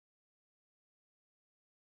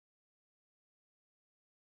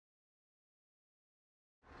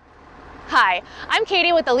Hi, I'm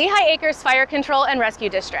Katie with the Lehigh Acres Fire Control and Rescue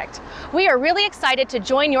District. We are really excited to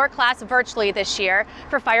join your class virtually this year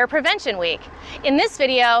for Fire Prevention Week. In this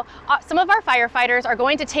video, some of our firefighters are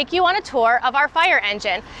going to take you on a tour of our fire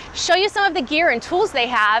engine, show you some of the gear and tools they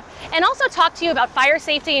have, and also talk to you about fire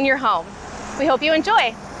safety in your home. We hope you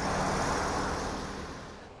enjoy.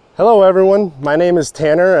 Hello everyone, my name is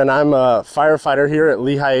Tanner and I'm a firefighter here at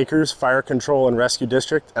Lehigh Acres Fire Control and Rescue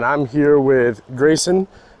District, and I'm here with Grayson,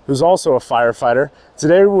 who's also a firefighter.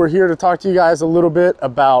 Today we're here to talk to you guys a little bit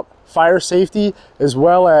about fire safety as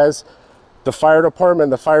well as the fire department,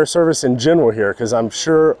 the fire service in general here, because I'm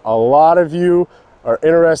sure a lot of you are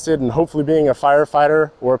interested in hopefully being a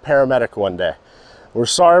firefighter or a paramedic one day. We're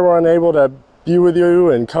sorry we're unable to be with you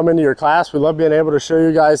and come into your class. We love being able to show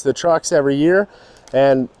you guys the trucks every year,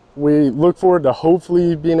 and we look forward to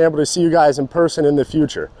hopefully being able to see you guys in person in the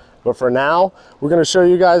future. But for now, we're going to show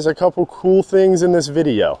you guys a couple cool things in this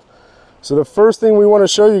video. So the first thing we want to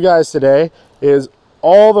show you guys today is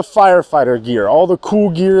all the firefighter gear, all the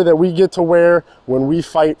cool gear that we get to wear when we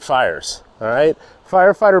fight fires. All right,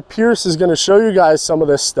 firefighter Pierce is going to show you guys some of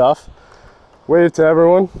this stuff. Wave to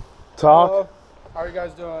everyone. Talk. Hello. How are you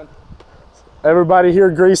guys doing? Everybody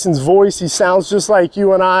hear Grayson's voice. He sounds just like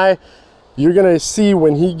you and I. You're going to see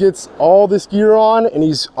when he gets all this gear on and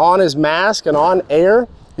he's on his mask and on air,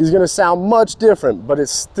 he's going to sound much different, but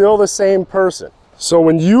it's still the same person. So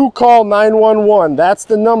when you call 911, that's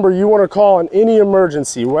the number you want to call in any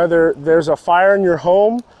emergency, whether there's a fire in your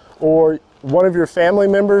home or one of your family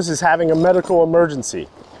members is having a medical emergency.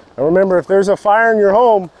 And remember, if there's a fire in your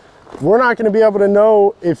home, we're not going to be able to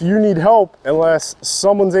know if you need help unless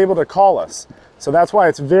someone's able to call us. So that's why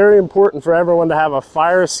it's very important for everyone to have a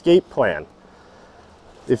fire escape plan.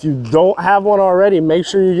 If you don't have one already, make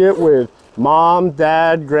sure you get with mom,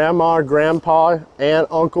 dad, grandma, grandpa, aunt,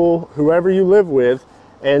 uncle, whoever you live with,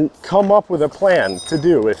 and come up with a plan to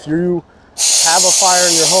do. If you have a fire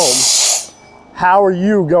in your home, how are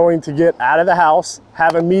you going to get out of the house,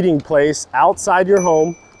 have a meeting place outside your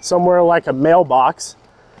home, somewhere like a mailbox,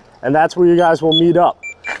 and that's where you guys will meet up.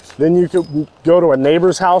 Then you could go to a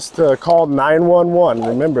neighbor's house to call 911.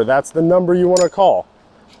 Remember, that's the number you want to call.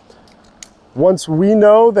 Once we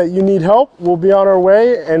know that you need help, we'll be on our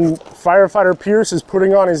way, and firefighter Pierce is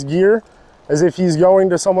putting on his gear as if he's going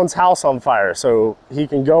to someone's house on fire, so he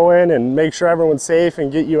can go in and make sure everyone's safe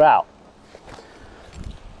and get you out.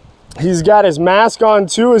 He's got his mask on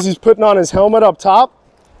too as he's putting on his helmet up top.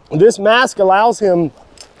 This mask allows him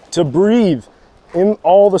to breathe in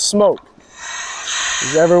all the smoke.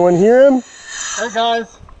 Does everyone hear him? Hey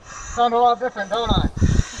guys, sound a lot different, don't I?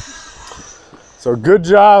 So good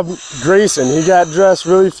job, Grayson. He got dressed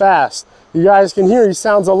really fast. You guys can hear he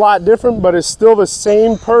sounds a lot different, but it's still the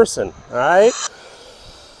same person, all right?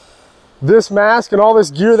 This mask and all this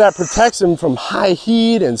gear that protects him from high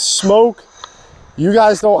heat and smoke, you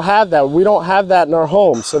guys don't have that. We don't have that in our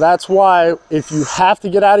home. So that's why if you have to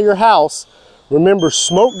get out of your house, remember,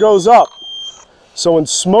 smoke goes up. So when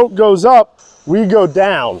smoke goes up, we go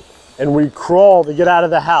down and we crawl to get out of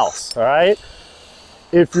the house, all right?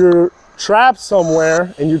 If you're trapped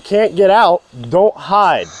somewhere and you can't get out, don't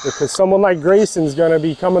hide, because someone like Grayson's gonna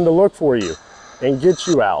be coming to look for you and get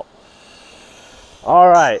you out. All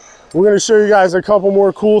right, we're gonna show you guys a couple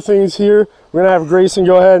more cool things here. We're gonna have Grayson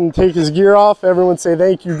go ahead and take his gear off. Everyone say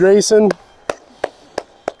thank you, Grayson.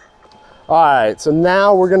 All right, so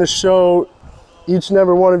now we're gonna show each and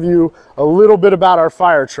every one of you a little bit about our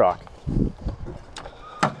fire truck.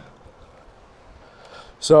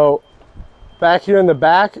 So back here in the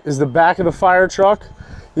back is the back of the fire truck.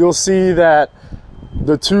 You'll see that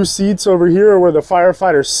the two seats over here are where the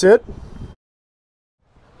firefighters sit.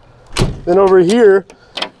 Then over here,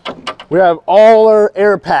 we have all our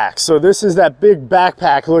air packs. So this is that big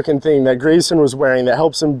backpack looking thing that Grayson was wearing that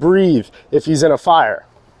helps him breathe if he's in a fire.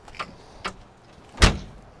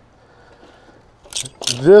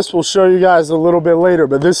 This we'll show you guys a little bit later,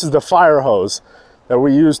 but this is the fire hose that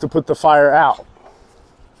we use to put the fire out.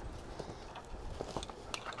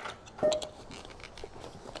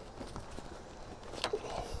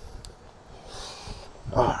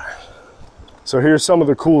 All right. So here's some of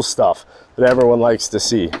the cool stuff that everyone likes to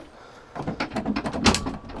see.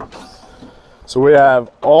 So we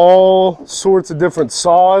have all sorts of different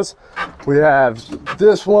saws. We have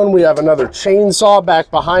this one, we have another chainsaw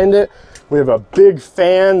back behind it. We have a big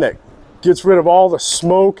fan that gets rid of all the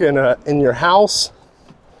smoke in your house.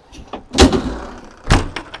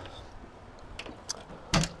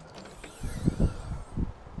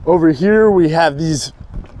 Over here we have these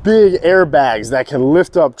big airbags that can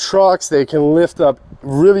lift up trucks. They can lift up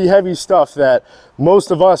really heavy stuff that most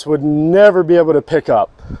of us would never be able to pick up.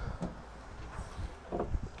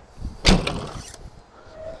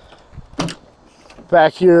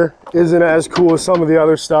 back here isn't as cool as some of the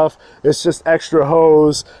other stuff. It's just extra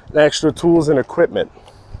hose and extra tools and equipment.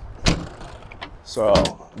 So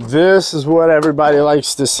this is what everybody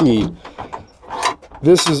likes to see.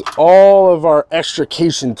 This is all of our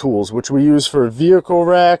extrication tools, which we use for vehicle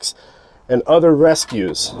wrecks and other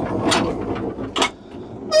rescues.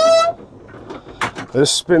 This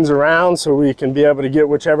spins around so we can be able to get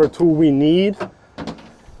whichever tool we need.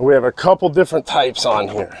 We have a couple different types on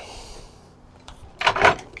here.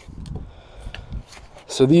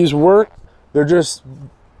 So these work, they're just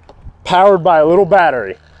powered by a little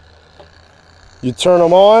battery. You turn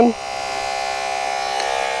them on.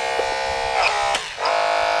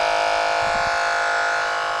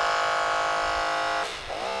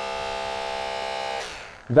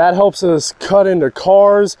 That helps us cut into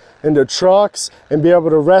cars, into trucks, and be able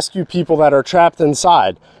to rescue people that are trapped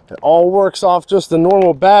inside. It all works off just a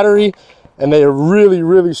normal battery, and they are really,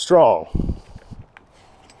 really strong.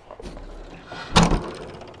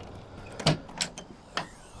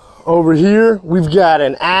 Over here, we've got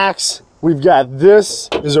an axe. We've got this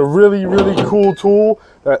is a really, really cool tool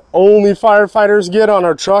that only firefighters get on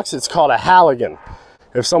our trucks. It's called a Halligan.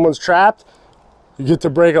 If someone's trapped, you get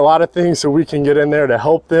to break a lot of things so we can get in there to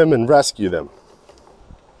help them and rescue them.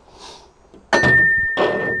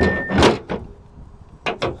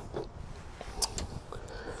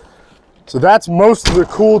 So that's most of the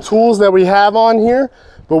cool tools that we have on here.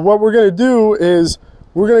 But what we're gonna do is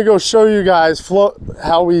we're gonna go show you guys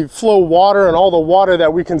how we flow water and all the water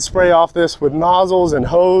that we can spray off this with nozzles and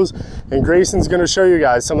hose. And Grayson's gonna show you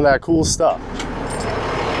guys some of that cool stuff.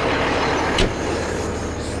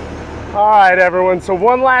 All right, everyone, so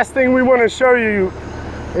one last thing we want to show you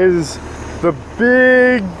is the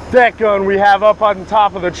big deck gun we have up on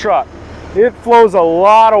top of the truck. It flows a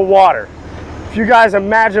lot of water. If you guys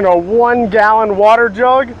imagine a 1-gallon water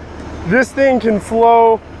jug, this thing can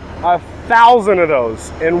flow 1,000 of those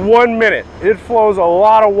in 1 minute. It flows a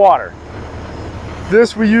lot of water.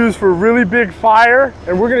 This we use for really big fire,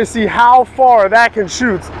 and we're going to see how far that can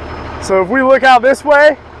shoot. So if we look out this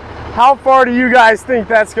way, how far do you guys think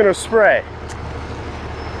that's gonna spray?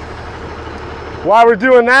 While we're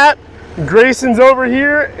doing that, Grayson's over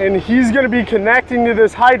here and he's gonna be connecting to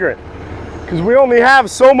this hydrant because we only have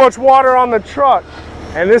so much water on the truck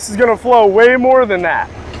and this is gonna flow way more than that.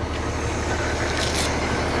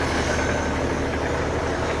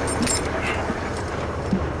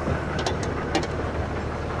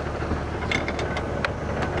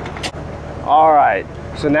 All right,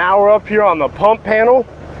 so now we're up here on the pump panel.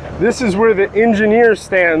 This is where the engineer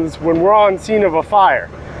stands when we're on scene of a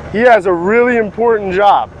fire. He has a really important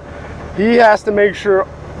job. He has to make sure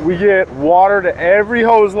we get water to every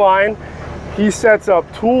hose line. He sets up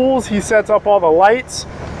tools, he sets up all the lights,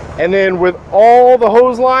 and then with all the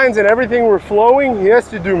hose lines and everything we're flowing, he has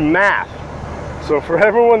to do math. So for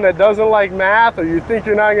everyone that doesn't like math or you think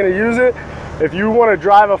you're not gonna use it, if you wanna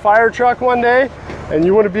drive a fire truck one day and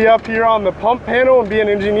you wanna be up here on the pump panel and be an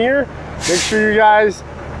engineer, make sure you guys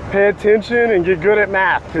pay attention and get good at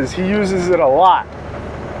math because he uses it a lot.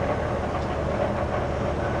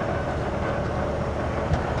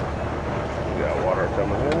 We got water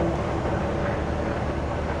coming in.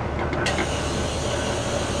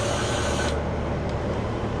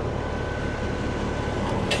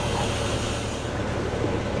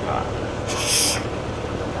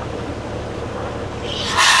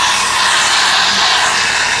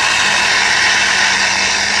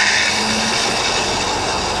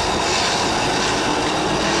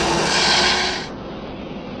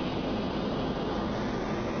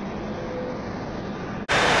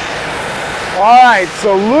 All right,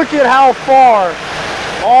 so look at how far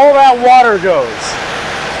all that water goes.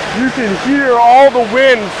 You can hear all the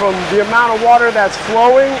wind from the amount of water that's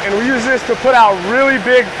flowing, and we use this to put out really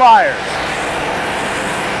big fires.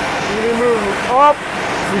 You can move it up,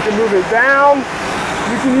 you can move it down,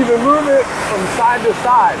 you can even move it from side to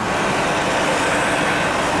side.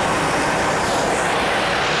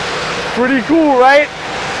 Pretty cool, right?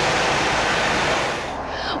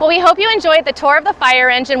 Well, we hope you enjoyed the tour of the fire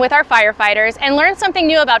engine with our firefighters and learned something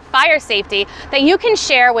new about fire safety that you can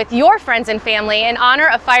share with your friends and family in honor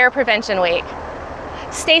of Fire Prevention Week.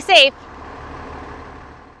 Stay safe.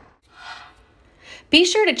 Be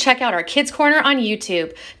sure to check out our Kids Corner on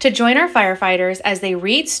YouTube to join our firefighters as they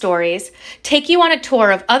read stories, take you on a tour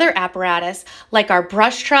of other apparatus like our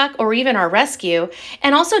brush truck or even our rescue,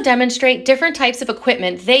 and also demonstrate different types of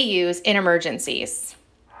equipment they use in emergencies.